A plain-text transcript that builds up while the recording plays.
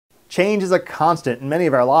Change is a constant in many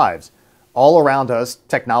of our lives. All around us,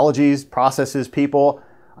 technologies, processes, people,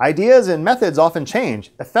 ideas, and methods often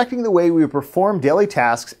change, affecting the way we perform daily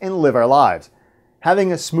tasks and live our lives.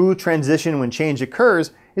 Having a smooth transition when change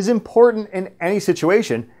occurs is important in any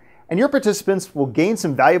situation, and your participants will gain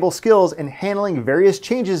some valuable skills in handling various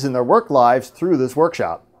changes in their work lives through this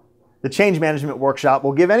workshop. The Change Management Workshop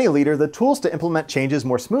will give any leader the tools to implement changes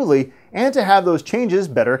more smoothly and to have those changes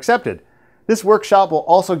better accepted. This workshop will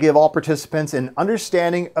also give all participants an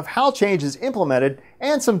understanding of how change is implemented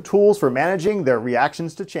and some tools for managing their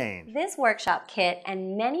reactions to change. This workshop kit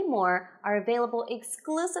and many more are available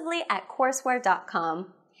exclusively at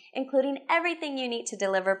courseware.com, including everything you need to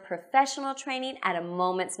deliver professional training at a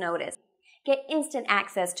moment's notice. Get instant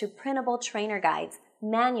access to printable trainer guides,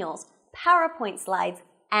 manuals, PowerPoint slides,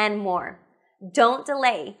 and more. Don't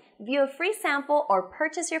delay. View a free sample or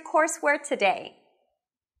purchase your courseware today.